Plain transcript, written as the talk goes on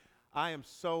I am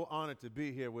so honored to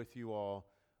be here with you all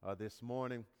this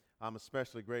morning. I'm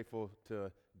especially grateful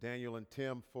to Daniel and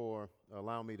Tim for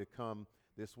allowing me to come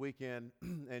this weekend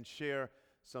and share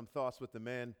some thoughts with the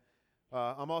men.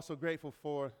 I'm also grateful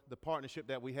for the partnership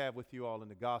that we have with you all in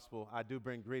the gospel. I do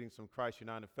bring greetings from Christ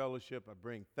United Fellowship. I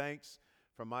bring thanks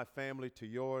from my family to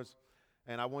yours.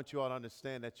 And I want you all to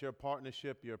understand that your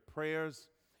partnership, your prayers,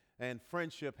 and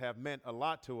friendship have meant a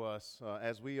lot to us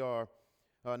as we are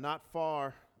not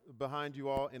far behind you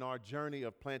all in our journey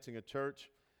of planting a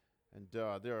church. And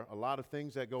there are a lot of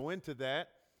things that go into that.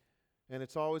 And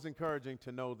it's always encouraging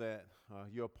to know that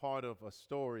you're part of a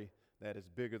story that is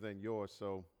bigger than yours.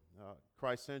 So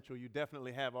Christ Central, you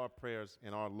definitely have our prayers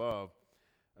and our love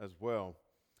as well.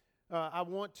 I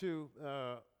want to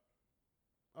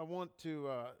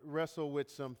wrestle with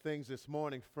some things this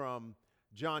morning from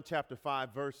John chapter 5,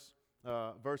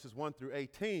 verses 1 through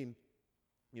 18.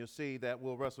 You'll see that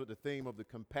we'll wrestle with the theme of the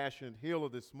compassionate healer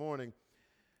this morning.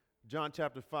 John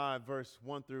chapter 5, verse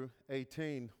 1 through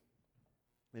 18,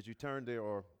 as you turn there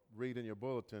or read in your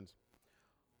bulletins.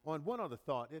 On one other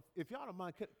thought, if y'all don't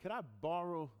mind, could I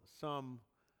borrow some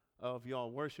of y'all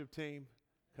worship team?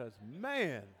 Because,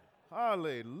 man,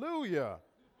 hallelujah,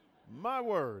 my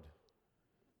word.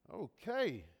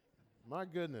 Okay, my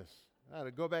goodness. I had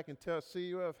to go back and tell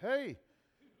CUF, hey,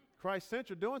 Christ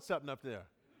Central doing something up there.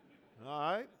 All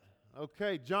right.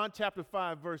 Okay, John chapter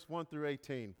 5, verse 1 through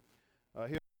 18. Hear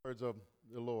the words of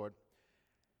the Lord.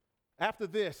 After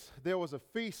this, there was a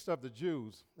feast of the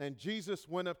Jews, and Jesus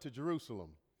went up to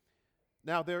Jerusalem.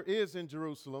 Now there is in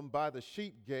Jerusalem by the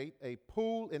sheep gate a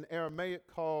pool in Aramaic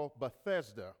called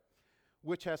Bethesda,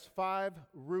 which has 5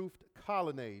 roofed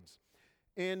colonnades.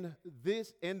 In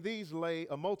these lay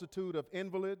a multitude of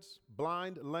invalids,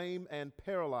 blind, lame, and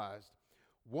paralyzed.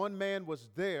 One man was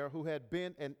there who had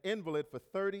been an invalid for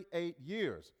 38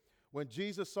 years. When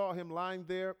Jesus saw him lying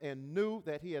there and knew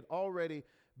that he had already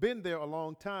been there a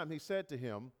long time, he said to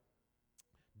him,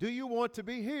 "Do you want to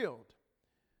be healed?"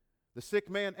 The sick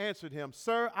man answered him,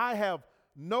 "Sir, I have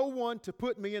no one to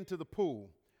put me into the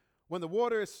pool when the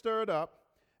water is stirred up,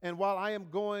 and while I am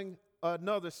going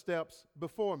another steps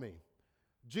before me."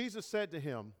 Jesus said to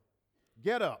him,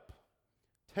 "Get up,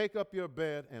 take up your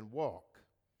bed and walk."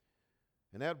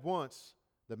 And at once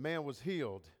the man was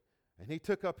healed, and he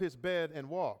took up his bed and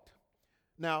walked.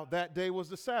 Now that day was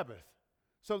the Sabbath.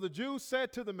 So the Jews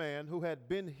said to the man who had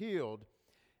been healed,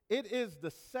 "It is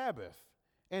the Sabbath,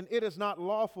 and it is not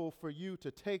lawful for you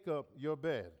to take up your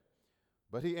bed."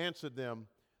 But he answered them,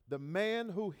 "The man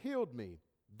who healed me,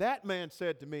 that man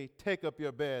said to me, 'Take up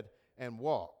your bed and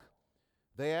walk.'"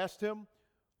 They asked him,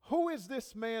 "Who is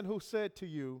this man who said to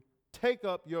you, 'Take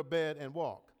up your bed and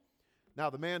walk'?" Now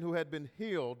the man who had been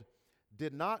healed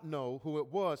did not know who it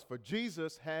was, for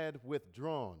Jesus had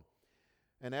withdrawn.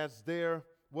 And as there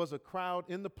was a crowd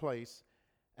in the place,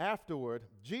 afterward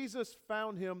Jesus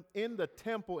found him in the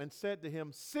temple and said to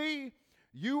him, "See,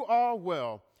 you are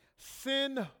well.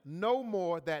 Sin no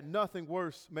more, that nothing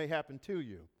worse may happen to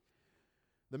you."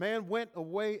 The man went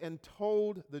away and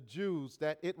told the Jews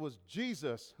that it was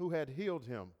Jesus who had healed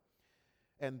him.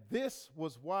 And this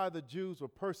was why the Jews were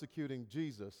persecuting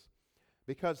Jesus,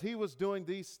 because he was doing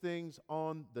these things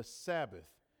on the Sabbath.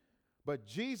 But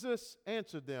Jesus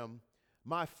answered them,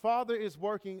 "My Father is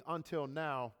working until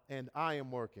now, and I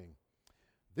am working."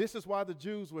 This is why the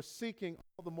Jews were seeking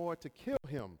all the more to kill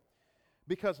him,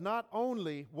 because not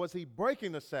only was he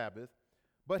breaking the Sabbath,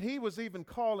 but he was even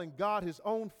calling God his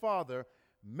own Father,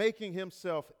 making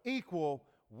himself equal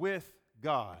with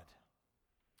God.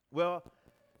 Well,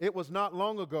 it was not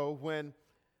long ago when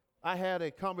I had a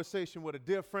conversation with a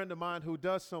dear friend of mine who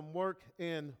does some work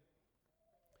in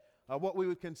what we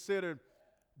would consider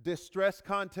distress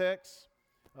contexts,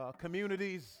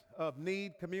 communities of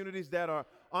need, communities that are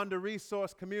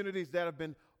under-resourced, communities that have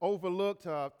been overlooked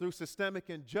through systemic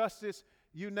injustice,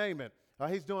 you name it.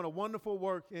 He's doing a wonderful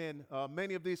work in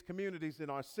many of these communities in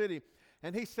our city.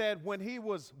 And he said when he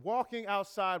was walking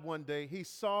outside one day, he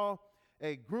saw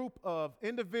a group of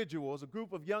individuals, a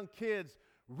group of young kids,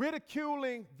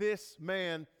 ridiculing this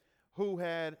man who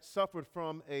had suffered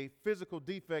from a physical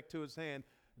defect to his hand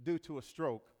due to a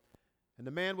stroke. And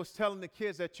the man was telling the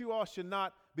kids that you all should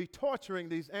not be torturing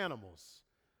these animals.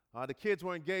 The kids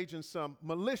were engaged in some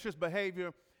malicious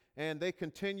behavior, and they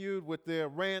continued with their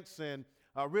rants and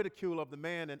ridicule of the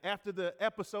man. And after the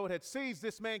episode had ceased,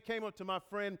 this man came up to my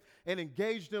friend and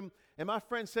engaged him. And my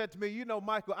friend said to me, "You know,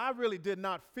 Michael, I really did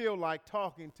not feel like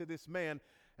talking to this man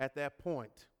at that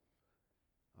point."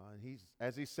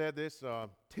 As he said this,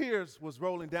 tears was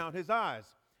rolling down his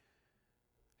eyes.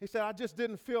 He said, "I just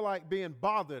didn't feel like being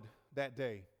bothered that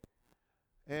day."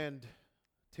 And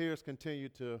Tears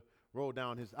continued to roll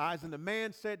down his eyes. And the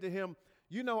man said to him,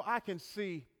 "You know, I can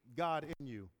see God in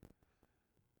you."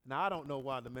 Now, I don't know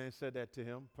why the man said that to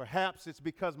him. Perhaps it's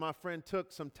because my friend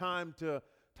took some time to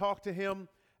talk to him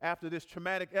after this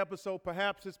traumatic episode.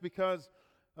 Perhaps it's because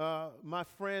my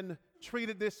friend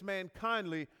treated this man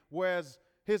kindly, whereas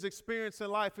his experience in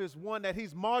life is one that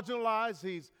he's marginalized,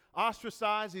 he's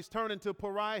ostracized, he's turned into a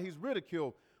pariah, he's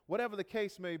ridiculed. Whatever the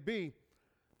case may be,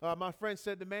 my friend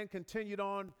said the man continued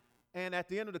on, and at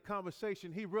the end of the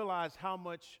conversation, he realized how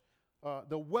much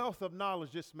the wealth of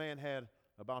knowledge this man had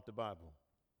about the Bible.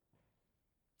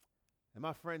 And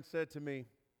my friend said to me,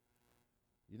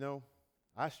 "You know,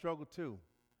 I struggle too.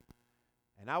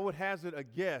 And I would hazard a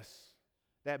guess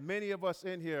that many of us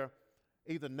in here,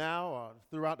 either now or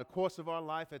throughout the course of our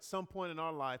life, at some point in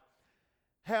our life,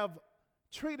 have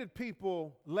treated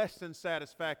people less than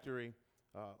satisfactory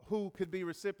who could be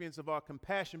recipients of our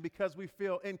compassion because we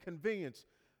feel inconvenienced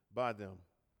by them."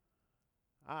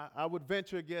 I would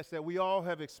venture a guess that we all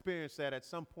have experienced that at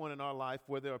some point in our life,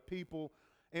 where there are people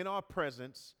in our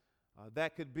presence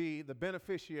that could be the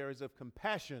beneficiaries of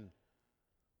compassion,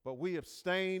 but we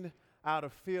abstain out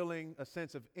of feeling a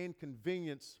sense of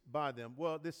inconvenience by them.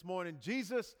 Well, this morning,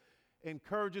 Jesus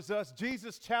encourages us,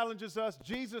 Jesus challenges us,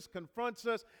 Jesus confronts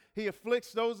us. He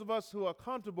afflicts those of us who are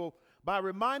comfortable by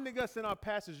reminding us in our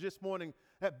passage this morning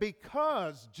that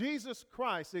because Jesus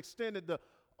Christ extended the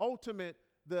ultimate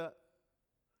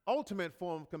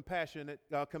form of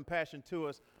compassion to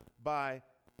us by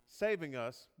saving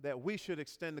us, that we should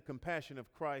extend the compassion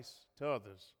of Christ to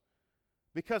others.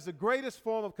 Because the greatest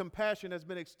form of compassion has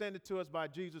been extended to us by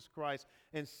Jesus Christ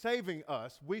in saving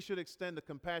us, we should extend the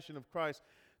compassion of Christ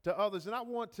to others. And I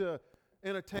want to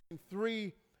entertain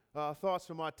three thoughts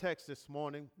from our text this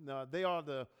morning. They are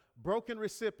the broken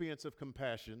recipients of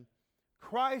compassion,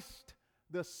 Christ,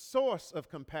 the source of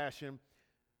compassion,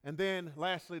 and then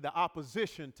lastly, the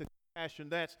opposition to compassion.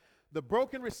 That's the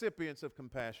broken recipients of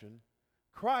compassion,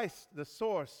 Christ, the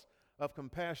source of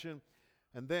compassion,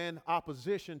 and then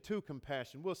opposition to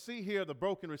compassion. We'll see here the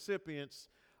broken recipients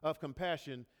of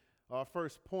compassion, our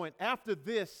first point. After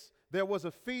this, there was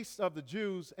a feast of the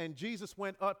Jews, and Jesus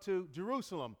went up to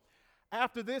Jerusalem.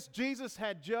 After this, Jesus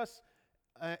had just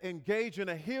engaged in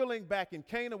a healing back in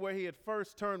Cana, where he had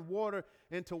first turned water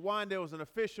into wine. There was an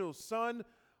official's son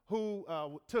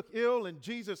who took ill, and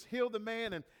Jesus healed the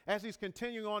man. And as he's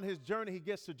continuing on his journey, he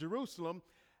gets to Jerusalem.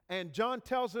 And John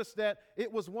tells us that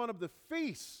it was one of the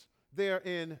feasts there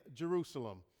in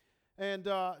Jerusalem. And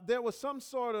there was some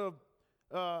sort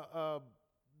of,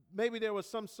 maybe there was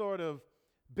some sort of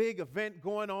big event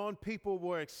going on. People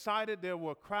were excited. There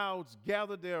were crowds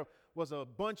gathered. There was a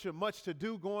bunch of much to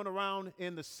do going around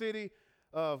in the city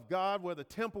of God where the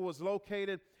temple was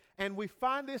located. And we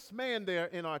find this man there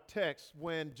in our text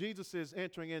when Jesus is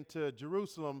entering into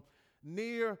Jerusalem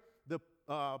near the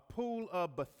pool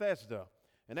of Bethesda.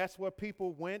 And that's where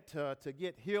people went to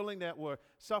get healing, that were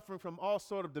suffering from all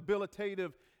sort of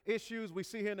debilitative issues. We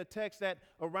see here in the text that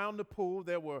around the pool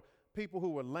there were people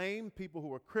who were lame, people who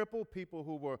were crippled, people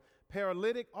who were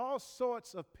paralytic, all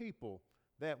sorts of people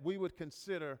that we would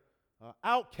consider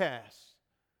outcasts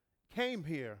came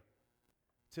here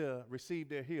to receive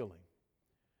their healing.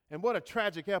 And what a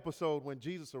tragic episode when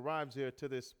Jesus arrives here to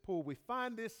this pool. We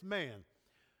find this man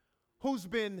who's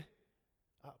been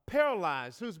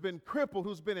paralyzed, who's been crippled,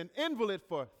 who's been an invalid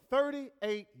for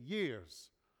 38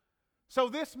 years. So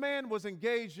this man was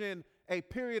engaged in a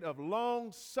period of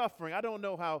long suffering. I don't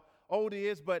know how old he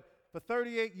is, but for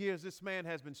 38 years, this man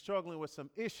has been struggling with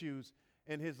some issues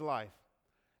in his life.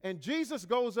 And Jesus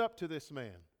goes up to this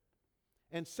man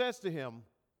and says to him,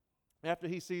 after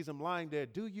he sees him lying there,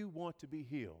 "Do you want to be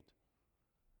healed?"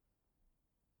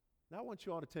 Now I want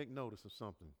you all to take notice of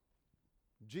something.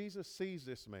 Jesus sees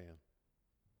this man.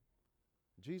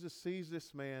 Jesus sees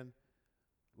this man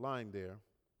lying there.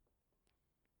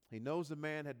 He knows the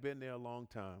man had been there a long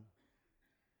time.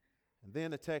 And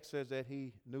then the text says that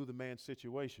he knew the man's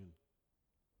situation.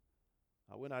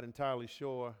 We're not entirely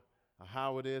sure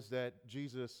how it is that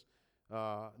Jesus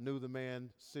knew the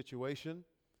man's situation.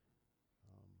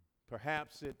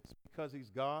 Perhaps it's because he's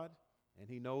God and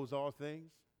he knows all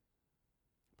things.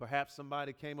 Perhaps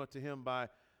somebody came up to him by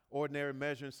ordinary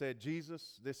measure and said,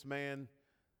 "Jesus, this man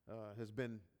has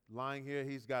been lying here.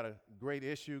 He's got a great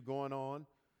issue going on."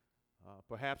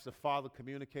 Perhaps the Father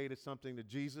communicated something to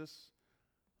Jesus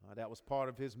that was part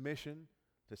of his mission,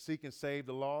 to seek and save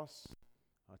the lost,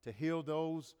 to heal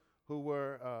those who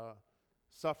were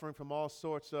suffering from all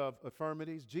sorts of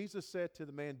infirmities. Jesus said to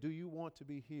the man, "Do you want to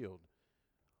be healed?"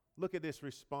 Look at this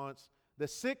response. The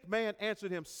sick man answered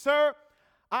him, "Sir,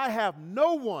 I have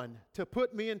no one to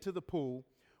put me into the pool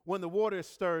when the water is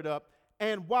stirred up,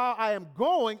 and while I am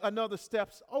going, another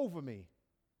steps over me.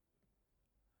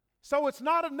 So it's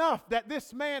not enough that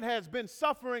this man has been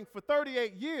suffering for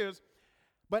 38 years,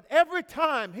 but every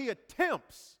time he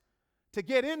attempts to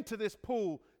get into this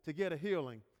pool to get a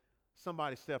healing,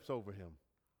 somebody steps over him.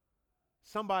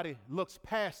 Somebody looks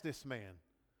past this man.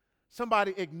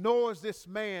 Somebody ignores this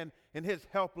man in his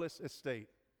helpless estate.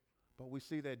 But we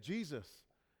see that Jesus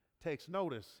takes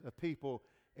notice of people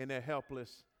in their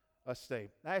helpless estate.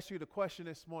 I ask you the question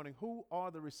this morning, who are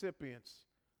the recipients?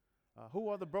 Who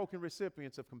are the broken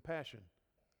recipients of compassion?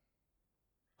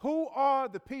 Who are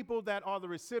the people that are the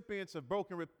recipients of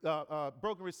broken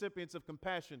recipients of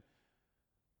compassion?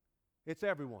 It's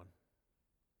everyone.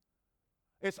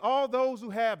 It's all those who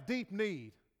have deep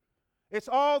need. It's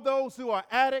all those who are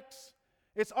addicts.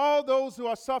 It's all those who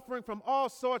are suffering from all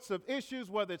sorts of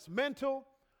issues, whether it's mental,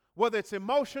 whether it's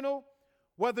emotional,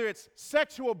 whether it's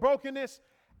sexual brokenness.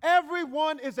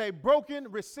 Everyone is a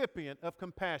broken recipient of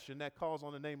compassion that calls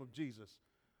on the name of Jesus.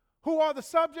 Who are the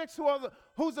subjects?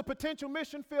 Who's the potential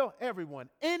mission field? Everyone.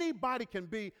 Anybody can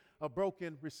be a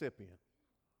broken recipient.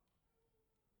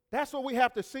 That's what we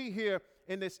have to see here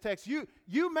in this text.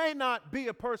 You may not be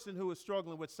a person who is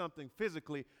struggling with something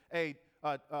physically, a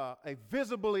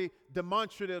visibly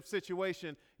demonstrative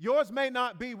situation. Yours may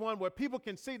not be one where people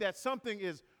can see that something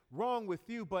is wrong with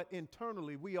you, but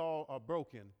internally we all are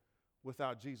broken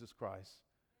without Jesus Christ.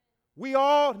 We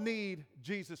all need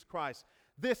Jesus Christ.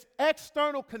 This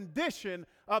external condition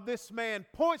of this man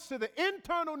points to the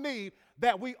internal need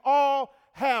that we all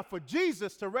have for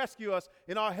Jesus to rescue us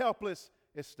in our helpless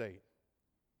estate.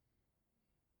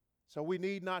 So we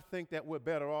need not think that we're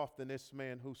better off than this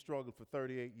man who struggled for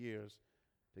 38 years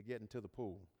to get into the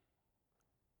pool.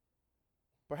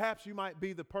 Perhaps you might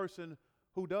be the person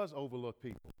who does overlook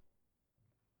people.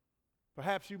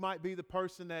 Perhaps you might be the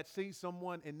person that sees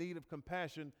someone in need of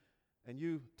compassion and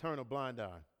you turn a blind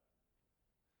eye.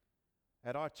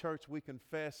 At our church, we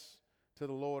confess to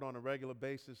the Lord on a regular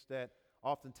basis that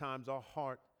oftentimes our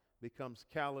heart becomes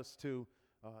callous to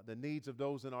the needs of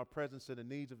those in our presence and the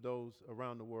needs of those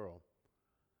around the world.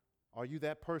 Are you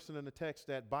that person in the text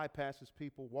that bypasses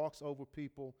people, walks over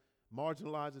people,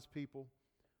 marginalizes people?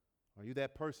 Are you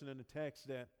that person in the text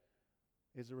that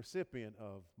is a recipient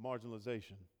of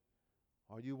marginalization?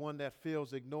 Are you one that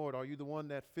feels ignored? Are you the one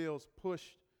that feels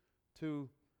pushed to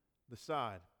the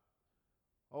side?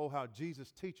 Oh, how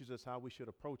Jesus teaches us how we should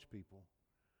approach people.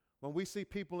 When we see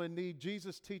people in need,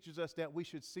 Jesus teaches us that we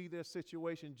should see their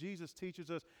situation. Jesus teaches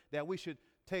us that we should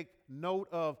take note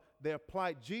of their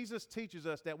plight. Jesus teaches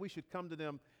us that we should come to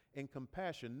them in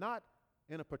compassion, not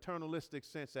in a paternalistic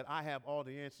sense that I have all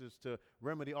the answers to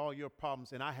remedy all your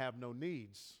problems and I have no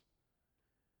needs.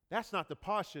 That's not the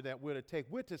posture that we're to take.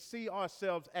 We're to see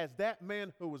ourselves as that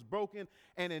man who was broken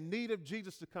and in need of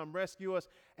Jesus to come rescue us,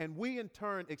 and we in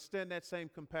turn extend that same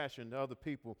compassion to other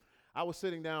people. I was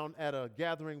sitting down at a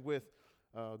gathering with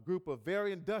a group of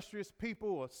very industrious people,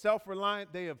 or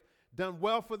self-reliant. They have done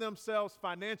well for themselves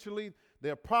financially.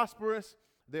 They're prosperous.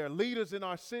 They're leaders in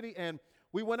our city, and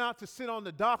we went out to sit on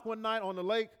the dock one night on the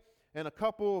lake, and a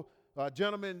couple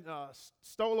gentlemen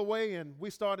stole away, and we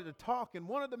started to talk, and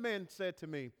one of the men said to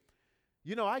me,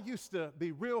 you know, I used to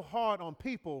be real hard on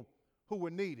people who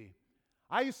were needy.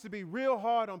 I used to be real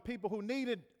hard on people who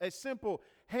needed a simple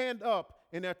hand up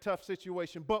in their tough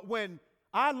situation. But when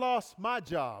I lost my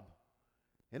job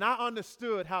and I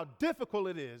understood how difficult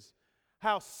it is,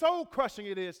 how soul-crushing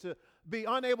it is to be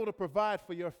unable to provide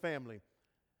for your family,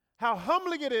 how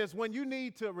humbling it is when you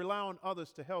need to rely on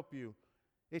others to help you,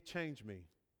 it changed me.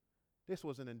 This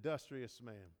was an industrious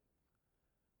man.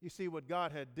 You see, what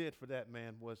God had did for that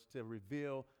man was to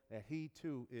reveal that he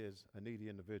too is a needy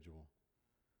individual.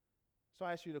 So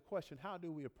I ask you the question, how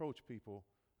do we approach people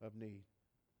of need?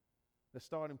 The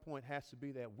starting point has to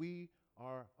be that we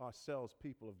are ourselves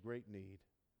people of great need,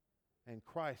 and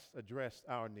Christ addressed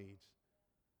our needs.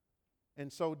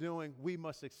 In so doing, we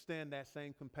must extend that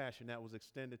same compassion that was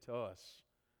extended to us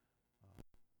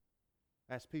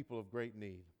as people of great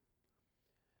need.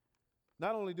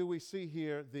 Not only do we see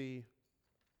here the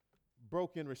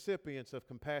broken recipients of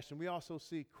compassion, we also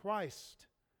see Christ,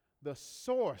 the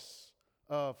source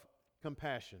of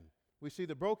compassion. We see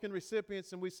the broken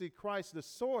recipients and we see Christ, the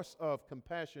source of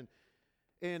compassion.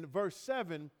 In verse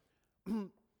 7,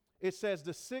 it says,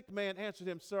 the sick man answered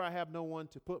him, Sir, I have no one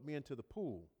to put me into the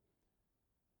pool.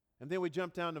 And then we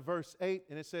jump down to verse 8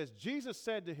 and it says, Jesus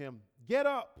said to him, Get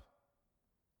up,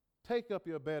 take up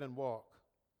your bed and walk.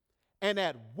 And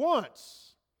at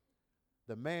once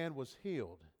the man was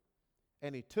healed.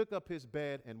 And he took up his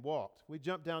bed and walked. We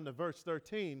jump down to verse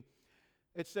 13.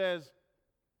 It says,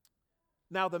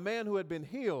 Now the man who had been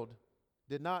healed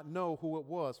did not know who it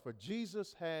was, for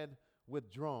Jesus had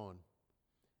withdrawn,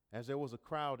 as there was a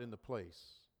crowd in the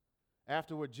place.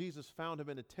 Afterward, Jesus found him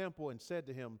in the temple and said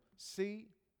to him, "See,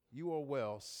 you are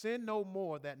well. Sin no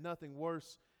more, that nothing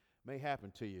worse may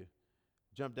happen to you."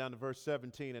 Jump down to verse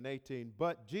 17 and 18.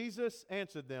 But Jesus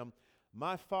answered them,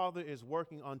 "My Father is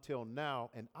working until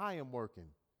now, and I am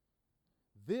working."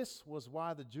 This was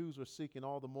why the Jews were seeking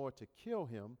all the more to kill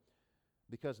him,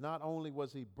 because not only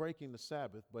was he breaking the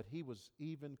Sabbath, but he was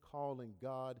even calling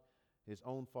God his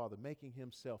own Father, making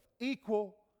himself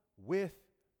equal with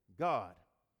God.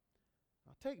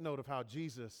 Now take note of how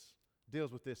Jesus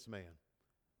deals with this man.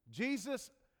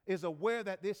 Jesus is aware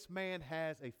that this man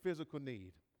has a physical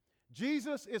need.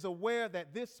 Jesus is aware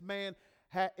that this man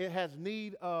has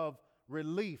need of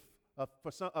relief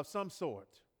of some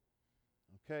sort.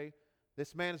 Okay?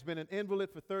 This man has been an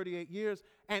invalid for 38 years,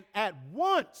 and at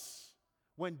once,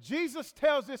 when Jesus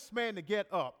tells this man to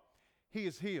get up, he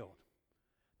is healed.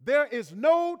 There is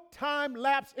no time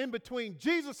lapse in between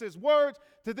Jesus' words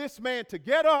to this man to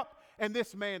get up and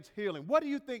this man's healing. What do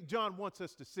you think John wants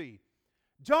us to see?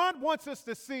 John wants us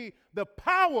to see the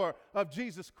power of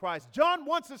Jesus Christ. John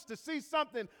wants us to see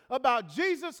something about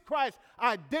Jesus Christ's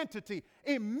identity.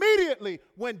 Immediately,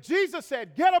 when Jesus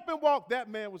said, "Get up and walk," that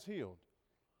man was healed.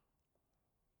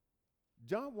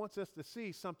 John wants us to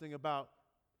see something about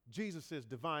Jesus'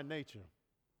 divine nature.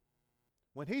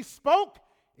 When he spoke,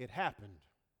 it happened.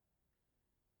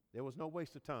 There was no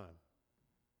waste of time.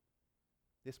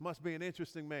 This must be an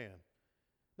interesting man.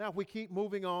 Now, if we keep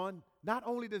moving on, not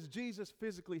only does Jesus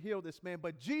physically heal this man,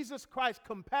 but Jesus Christ's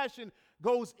compassion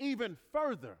goes even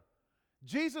further.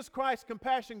 Jesus Christ's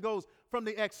compassion goes from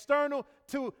the external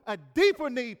to a deeper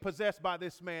need possessed by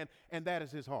this man, and that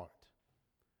is his heart.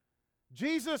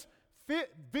 Jesus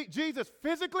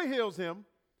physically heals him.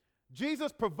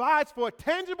 Jesus provides for a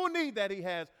tangible need that he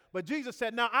has, but Jesus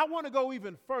said, "Now I want to go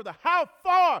even further. How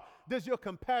far does your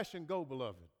compassion go,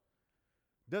 beloved?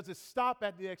 Does it stop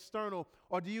at the external,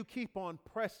 or do you keep on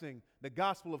pressing the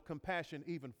gospel of compassion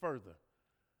even further?"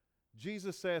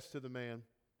 Jesus says to the man,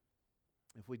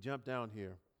 if we jump down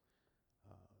here,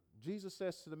 Jesus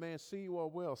says to the man, "See, you are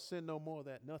well. Sin no more,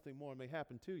 that nothing more may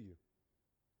happen to you."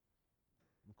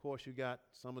 Of course, you got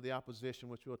some of the opposition,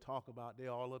 which we'll talk about.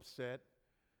 They're all upset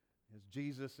as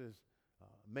Jesus is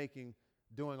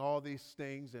doing all these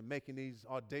things and making these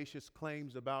audacious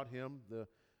claims about him.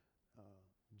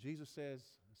 Jesus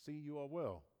says, "See, you are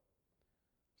well.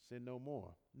 Sin no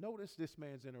more." Notice this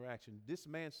man's interaction. This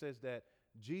man says that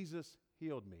Jesus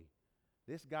healed me.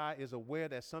 This guy is aware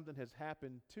that something has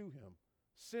happened to him.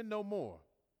 Sin no more.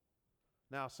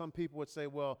 Now, some people would say,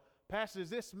 "Well, Pastor, was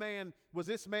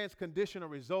this man's condition a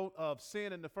result of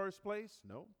sin in the first place?"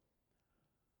 No.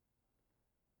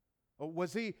 Or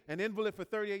was he an invalid for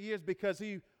 38 years because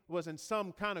he was in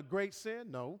some kind of great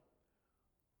sin? No.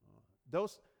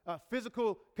 Those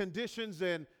physical conditions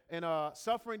and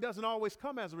suffering doesn't always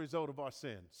come as a result of our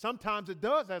sin. Sometimes it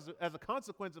does as a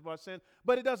consequence of our sin,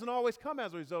 but it doesn't always come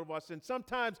as a result of our sin.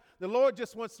 Sometimes the Lord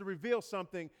just wants to reveal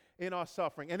something in our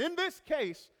suffering. And in this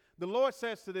case, the Lord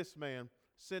says to this man,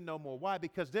 "Sin no more." Why?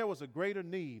 Because there was a greater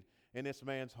need in this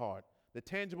man's heart. The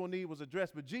tangible need was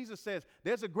addressed, but Jesus says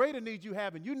there's a greater need you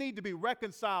have, and you need to be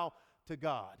reconciled to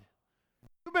God.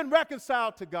 You've been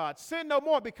reconciled to God. Sin no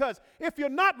more, because if you're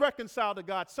not reconciled to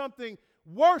God, something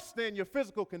worse than your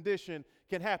physical condition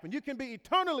can happen. You can be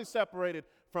eternally separated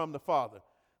from the Father.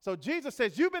 So Jesus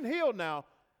says, you've been healed now.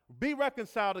 Be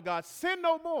reconciled to God. Sin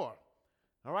no more.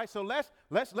 All right, so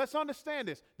let's understand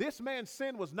this. This man's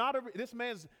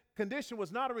condition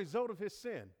was not a result of his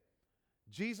sin.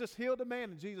 Jesus healed the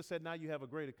man, and Jesus said, now you have a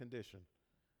greater condition.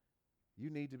 You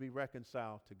need to be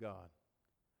reconciled to God.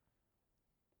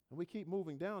 And we keep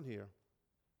moving down here.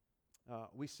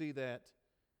 We see that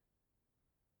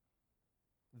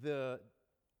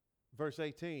verse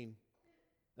 17,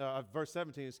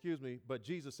 but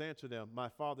Jesus answered them, my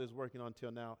Father is working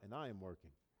until now, and I am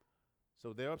working.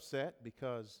 So they're upset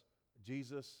because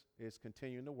Jesus is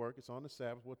continuing to work. It's on the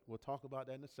Sabbath. We'll talk about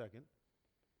that in a second.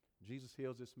 Jesus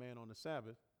heals this man on the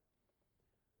Sabbath.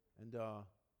 And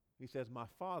he says, my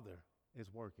Father is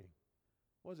working.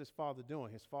 What is his Father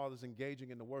doing? His Father's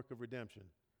engaging in the work of redemption.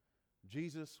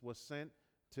 Jesus was sent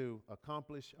to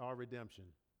accomplish our redemption.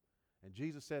 And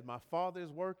Jesus said, my Father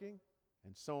is working,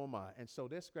 and so am I. And so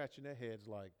they're scratching their heads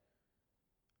like,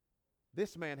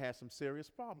 this man has some serious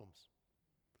problems.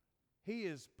 He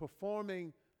is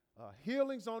performing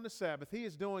healings on the Sabbath. He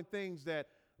is doing things that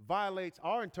violates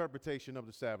our interpretation of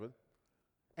the Sabbath.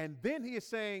 And then he is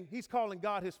saying he's calling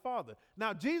God his Father.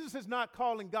 Now, Jesus is not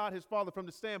calling God his Father from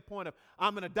the standpoint of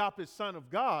I'm an adopted son of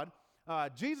God.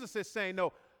 Jesus is saying,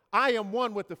 no, I am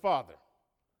one with the Father.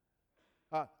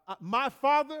 My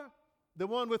Father, the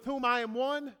one with whom I am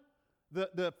one,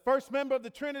 the first member of the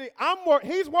Trinity,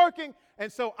 he's working,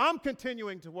 and so I'm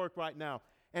continuing to work right now.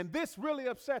 And this really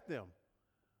upset them.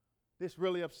 This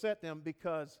really upset them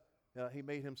because he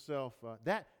made himself,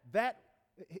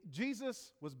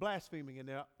 Jesus was blaspheming in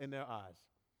their eyes.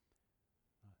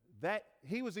 That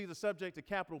he was either subject to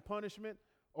capital punishment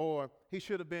or he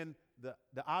should have been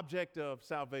the object of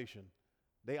salvation.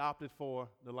 They opted for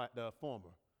the former.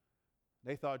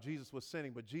 They thought Jesus was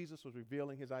sinning, but Jesus was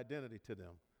revealing his identity to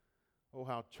them. Oh,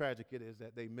 how tragic it is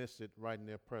that they missed it right in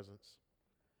their presence.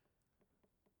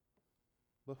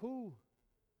 But who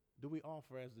do we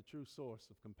offer as the true source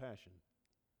of compassion?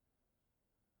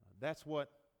 That's what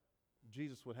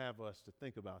Jesus would have us to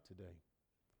think about today.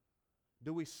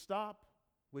 Do we stop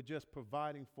with just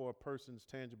providing for a person's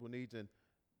tangible needs and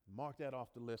mark that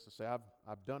off the list and say,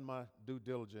 I've done my due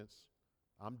diligence,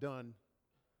 I'm done.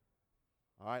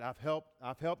 All right,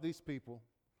 I've helped these people,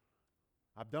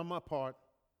 I've done my part?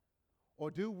 Or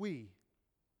do we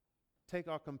take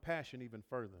our compassion even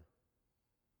further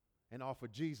and offer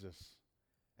Jesus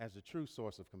as the true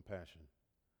source of compassion?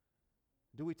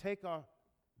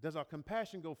 Does our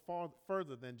compassion go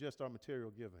further than just our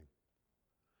material giving?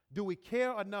 Do we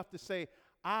care enough to say,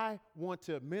 I want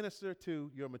to minister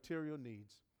to your material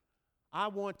needs. I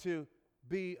want to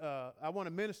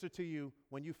minister to you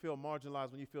when you feel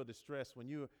marginalized, when you feel distressed, when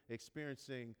you're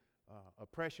experiencing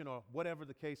oppression or whatever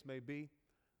the case may be.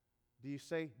 Do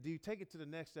you take it to the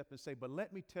next step and say, but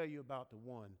let me tell you about the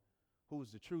one who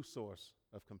is the true source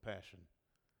of compassion.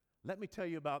 Let me tell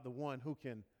you about the one who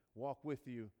can walk with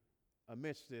you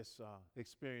amidst this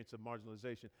experience of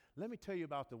marginalization. Let me tell you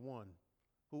about the one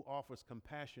who offers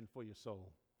compassion for your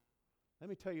soul. Let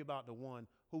me tell you about the one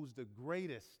who's the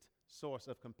greatest source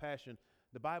of compassion.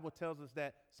 The Bible tells us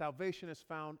that salvation is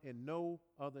found in no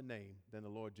other name than the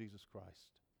Lord Jesus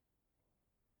Christ.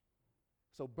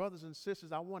 So, brothers and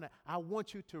sisters, I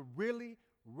want you to really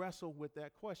wrestle with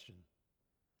that question.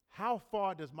 How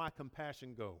far does my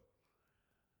compassion go?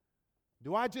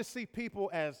 Do I just see people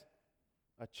as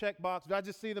a checkbox? Do I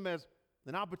just see them as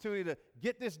an opportunity to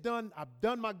get this done? I've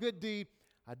done my good deed.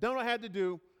 I done what I had to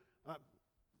do.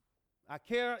 I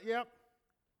care, yep.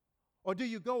 Or do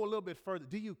you go a little bit further?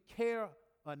 Do you care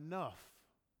enough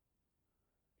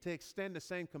to extend the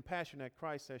same compassion that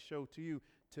Christ has showed to you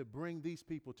to bring these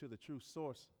people to the true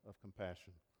source of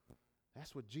compassion?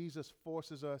 That's what Jesus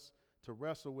forces us to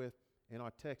wrestle with in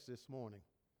our text this morning.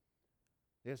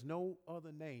 There's no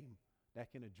other name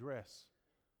that can address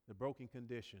the broken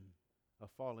condition of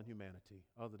fallen humanity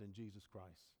other than Jesus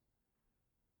Christ.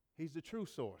 He's the true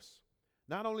source.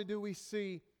 Not only do we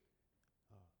see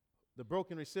the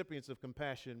broken recipients of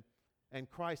compassion and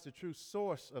Christ, the true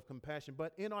source of compassion,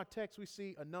 but in our text we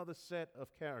see another set of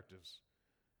characters.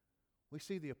 We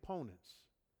see the opponents.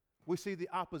 We see the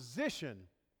opposition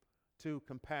to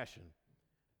compassion.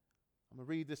 I'm going to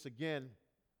read this again.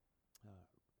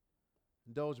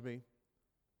 Indulge me.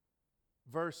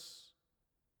 Verse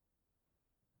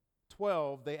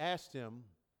 12, they asked him,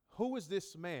 "Who is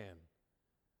this man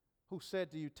who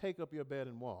said to you, 'Take up your bed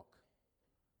and walk'?"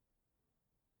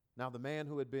 Now the man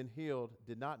who had been healed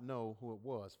did not know who it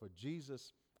was, for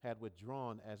Jesus had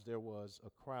withdrawn as there was a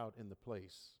crowd in the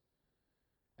place.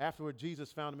 Afterward,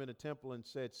 Jesus found him in the temple and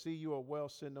said, "See, you are well,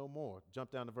 sin no more."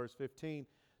 Jump down to verse 15.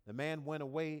 The man went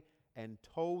away and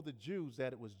told the Jews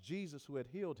that it was Jesus who had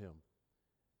healed him.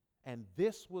 And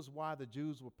this was why the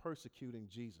Jews were persecuting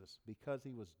Jesus, because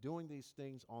he was doing these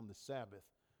things on the Sabbath.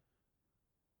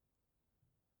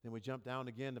 Then we jump down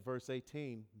again to verse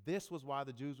 18. This was why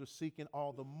the Jews were seeking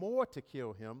all the more to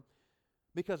kill him,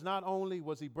 because not only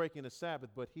was he breaking the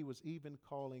Sabbath, but he was even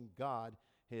calling God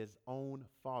his own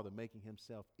Father, making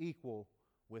himself equal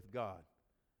with God.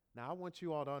 Now, I want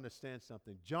you all to understand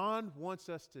something. John wants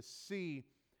us to see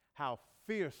how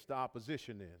fierce the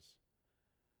opposition is.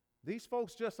 These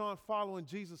folks just aren't following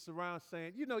Jesus around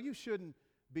saying, you shouldn't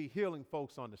be healing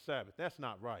folks on the Sabbath. That's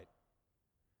not right.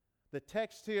 The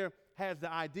text here has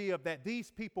the idea of that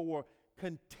these people were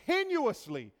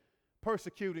continuously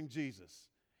persecuting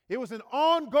Jesus. It was an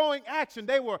ongoing action.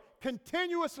 They were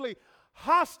continuously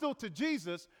hostile to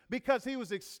Jesus because he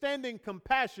was extending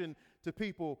compassion to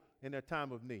people in their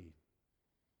time of need.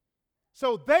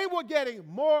 So they were getting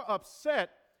more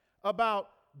upset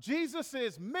about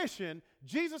Jesus' mission,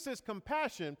 Jesus'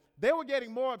 compassion. They were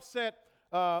getting more upset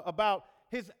about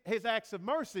his acts of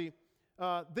mercy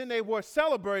than they were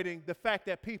celebrating the fact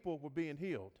that people were being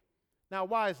healed. Now,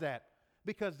 why is that?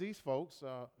 Because these folks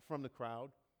from the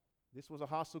crowd, this was a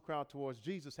hostile crowd towards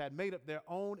Jesus, had made up their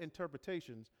own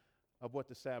interpretations of what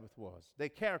the Sabbath was. They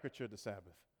caricatured the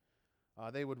Sabbath.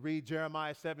 They would read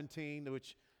Jeremiah 17,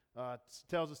 which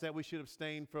tells us that we should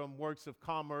abstain from works of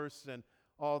commerce and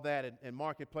all that and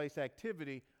marketplace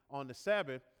activity on the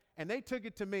Sabbath. And they took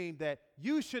it to mean that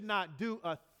you should not do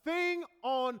a thing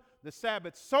on the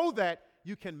Sabbath so that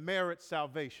you can merit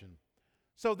salvation.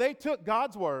 So they took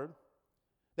God's word,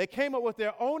 they came up with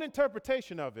their own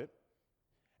interpretation of it,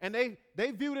 and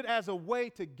they viewed it as a way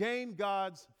to gain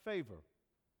God's favor.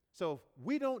 So if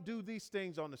we don't do these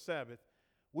things on the Sabbath,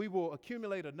 we will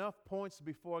accumulate enough points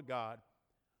before God,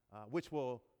 which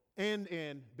will end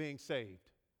in being saved.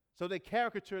 So they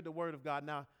caricatured the word of God.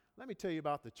 Now, let me tell you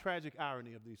about the tragic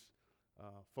irony of these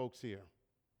folks here.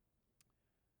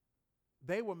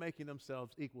 They were making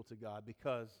themselves equal to God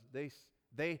because they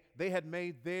had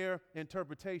made their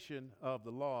interpretation of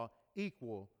the law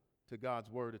equal to God's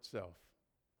word itself.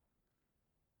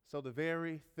 So the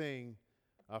very thing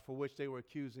for which they were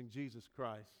accusing Jesus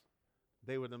Christ,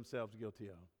 they were themselves guilty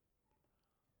of.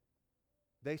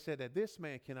 They said that this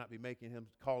man cannot be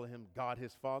calling him God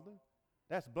his Father.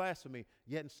 That's blasphemy.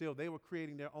 Yet and still, they were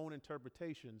creating their own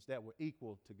interpretations that were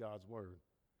equal to God's word.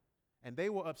 And they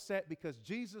were upset because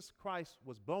Jesus Christ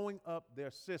was blowing up their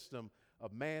system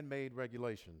of man-made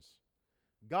regulations.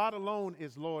 God alone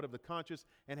is Lord of the conscience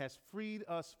and has freed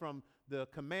us from the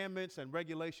commandments and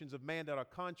regulations of man that are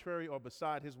contrary or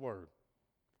beside his word.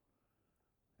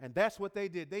 And that's what they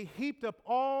did. They heaped up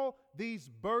all these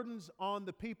burdens on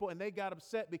the people, and they got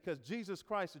upset because Jesus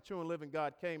Christ, the true and living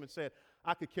God, came and said,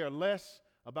 I could care less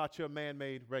about your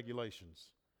man-made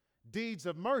regulations. Deeds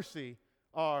of mercy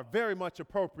are very much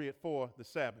appropriate for the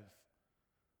Sabbath.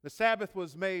 The Sabbath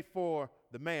was made for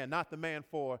the man, not the man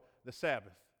for the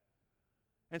Sabbath.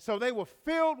 And so they were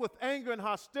filled with anger and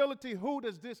hostility. Who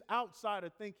does this outsider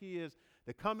think he is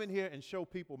to come in here and show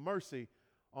people mercy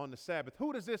on the Sabbath?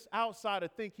 Who does this outsider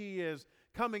think he is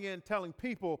coming in telling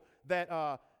people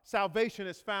that salvation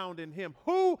is found in him?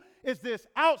 Who is this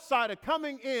outsider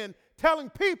coming in telling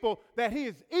people that he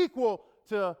is equal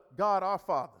to God our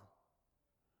Father?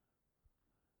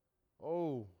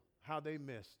 Oh, how they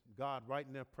missed God right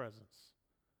in their presence.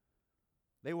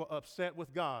 They were upset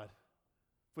with God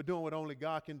for doing what only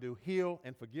God can do, heal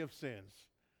and forgive sins.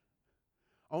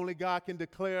 Only God can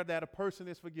declare that a person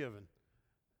is forgiven.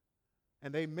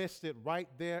 And they missed it right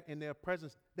there in their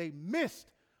presence. They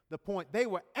missed the point. They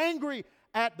were angry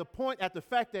at the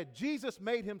fact that Jesus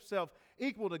made himself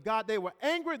equal to God. They were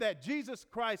angry that Jesus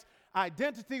Christ's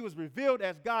identity was revealed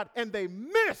as God, and they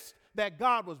missed that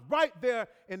God was right there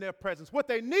in their presence. What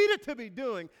they needed to be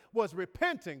doing was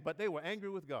repenting, but they were angry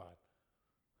with God,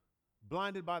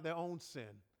 blinded by their own sin,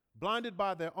 blinded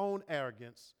by their own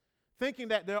arrogance, thinking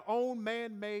that their own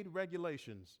man-made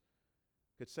regulations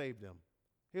could save them.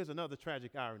 Here's another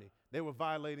tragic irony. They were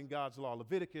violating God's law.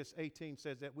 Leviticus 18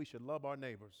 says that we should love our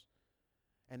neighbors.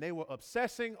 And they were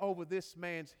obsessing over this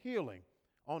man's healing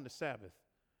on the Sabbath,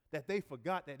 that they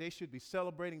forgot that they should be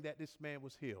celebrating that this man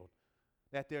was healed,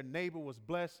 that their neighbor was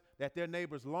blessed, that their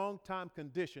neighbor's long-time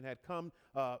condition had come,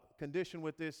 condition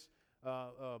with this,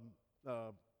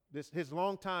 his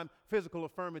long-time physical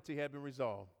infirmity had been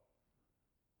resolved.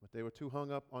 But they were too hung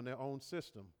up on their own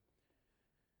system.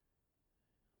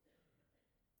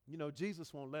 You know,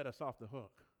 Jesus won't let us off the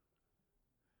hook.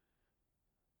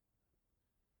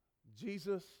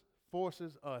 Jesus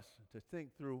forces us to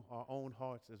think through our own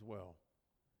hearts as well.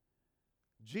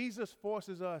 Jesus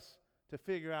forces us to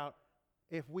figure out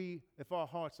if our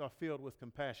hearts are filled with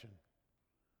compassion.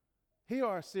 Here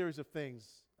are a series of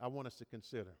things I want us to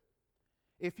consider.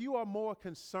 If you are more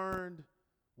concerned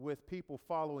with people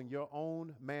following your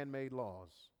own man-made laws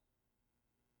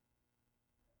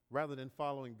rather than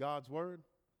following God's word,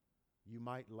 you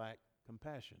might lack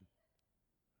compassion.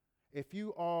 If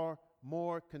you are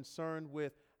more concerned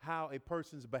with how a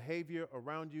person's behavior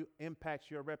around you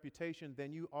impacts your reputation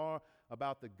than you are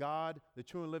about the God, the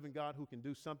true and living God who can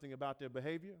do something about their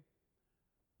behavior,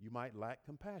 you might lack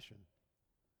compassion.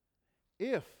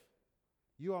 If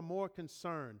you are more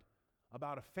concerned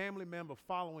about a family member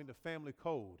following the family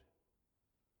code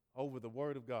over the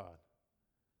word of God,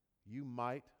 you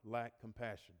might lack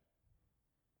compassion.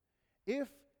 If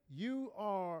you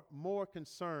are more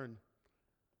concerned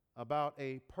about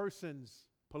a person's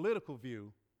political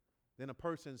view than a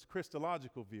person's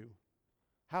Christological view,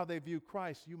 how they view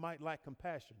Christ, you might lack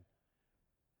compassion.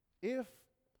 If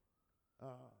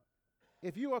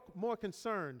you are more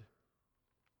concerned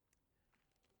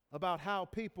about how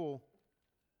people's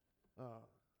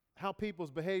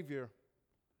behavior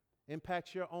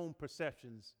impacts your own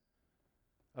perceptions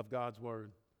of God's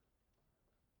word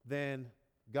than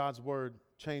God's word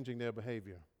changing their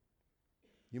behavior,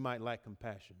 you might lack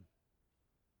compassion.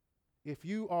 If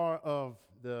you are of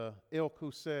the ilk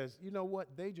who says, you know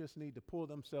what, they just need to pull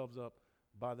themselves up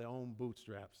by their own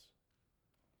bootstraps.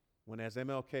 When, as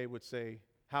MLK would say,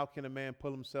 how can a man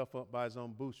pull himself up by his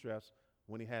own bootstraps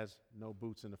when he has no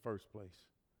boots in the first place?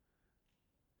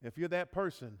 If you're that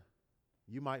person,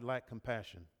 you might lack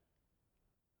compassion.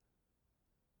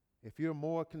 If you're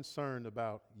more concerned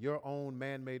about your own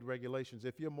man-made regulations,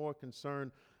 if you're more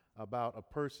concerned about a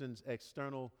person's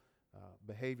external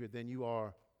behavior than you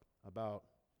are about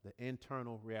the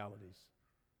internal realities,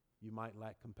 you might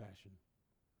lack compassion.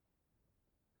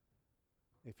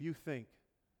 If you think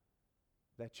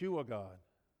that you are God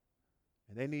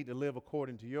and they need to live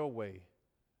according to your way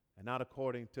and not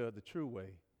according to the true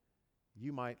way,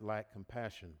 you might lack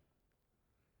compassion.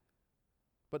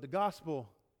 But the gospel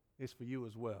is for you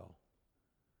as well.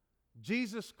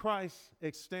 Jesus Christ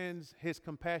extends his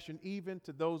compassion even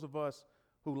to those of us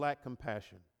who lack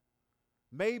compassion.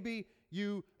 Maybe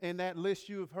you, in that list,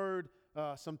 you have heard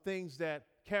some things that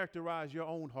characterize your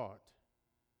own heart.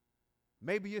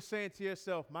 Maybe you're saying to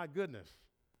yourself, my goodness,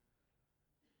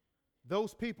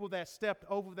 those people that stepped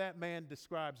over that man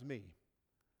describes me.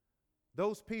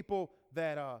 Those people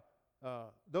that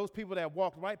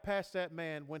walked right past that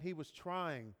man when he was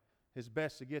trying his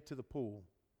best to get to the pool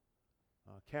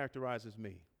characterizes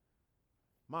me.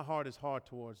 My heart is hard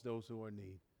towards those who are in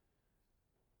need.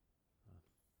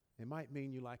 It might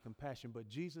mean you lack compassion, but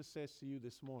Jesus says to you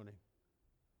this morning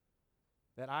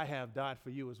that I have died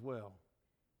for you as well.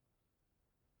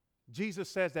 Jesus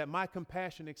says that my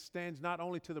compassion extends not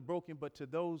only to the broken, but to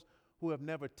those who have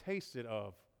never tasted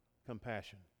of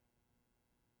compassion.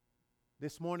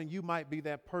 This morning, you might be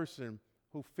that person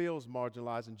who feels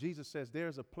marginalized, and Jesus says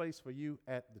there's a place for you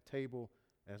at the table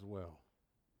as well.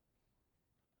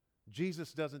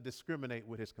 Jesus doesn't discriminate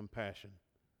with his compassion.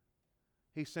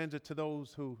 He sends it to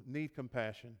those who need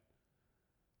compassion.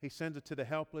 He sends it to the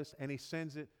helpless, and he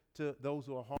sends it to those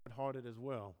who are hard-hearted as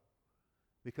well.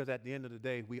 Because at the end of the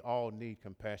day, we all need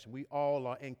compassion. We all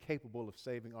are incapable of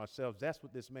saving ourselves. That's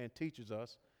what this man teaches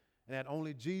us, and that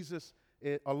only Jesus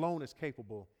alone is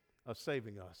capable of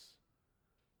saving us.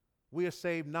 We are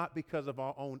saved not because of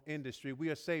our own industry. We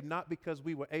are saved not because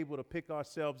we were able to pick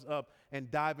ourselves up and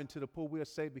dive into the pool. We are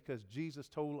saved because Jesus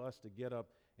told us to get up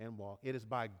and walk. It is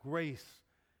by grace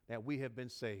that we have been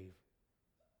saved.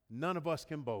 None of us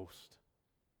can boast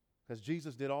because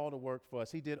Jesus did all the work for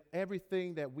us. He did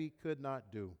everything that we could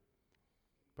not do.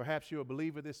 Perhaps you're a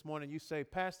believer this morning. You say,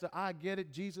 Pastor, I get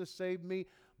it. Jesus saved me,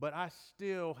 but I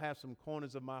still have some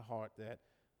corners of my heart that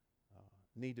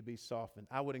need to be softened.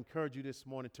 I would encourage you this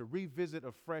morning to revisit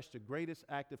afresh the greatest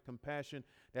act of compassion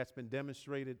that's been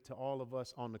demonstrated to all of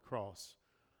us on the cross.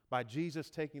 By Jesus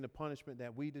taking the punishment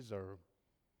that we deserve.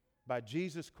 By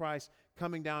Jesus Christ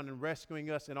coming down and rescuing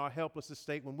us in our helpless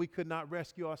estate when we could not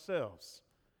rescue ourselves.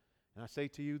 And I say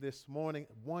to you this morning,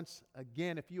 once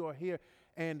again, if you are here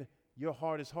and your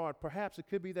heart is hard, perhaps it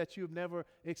could be that you've never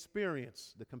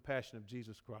experienced the compassion of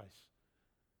Jesus Christ.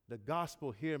 The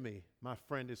gospel, hear me, my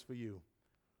friend, is for you.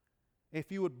 If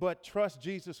you would but trust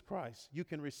Jesus Christ, you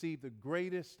can receive the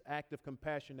greatest act of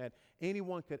compassion that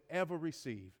anyone could ever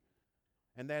receive,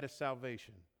 and that is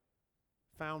salvation,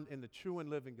 found in the true and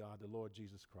living God, the Lord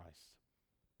Jesus Christ.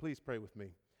 Please pray with me.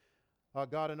 Our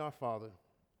God and our Father,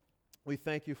 we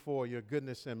thank you for your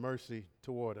goodness and mercy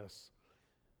toward us.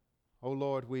 Oh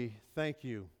Lord, we thank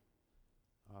you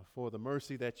for the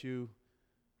mercy that you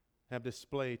have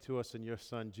displayed to us in your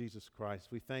Son, Jesus Christ.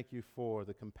 We thank you for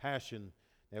the compassion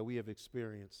that we have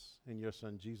experienced in your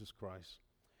Son, Jesus Christ.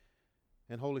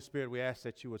 And Holy Spirit, we ask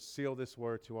that you would seal this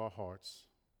word to our hearts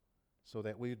so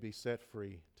that we would be set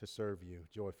free to serve you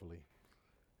joyfully.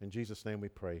 In Jesus' name we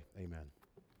pray, amen.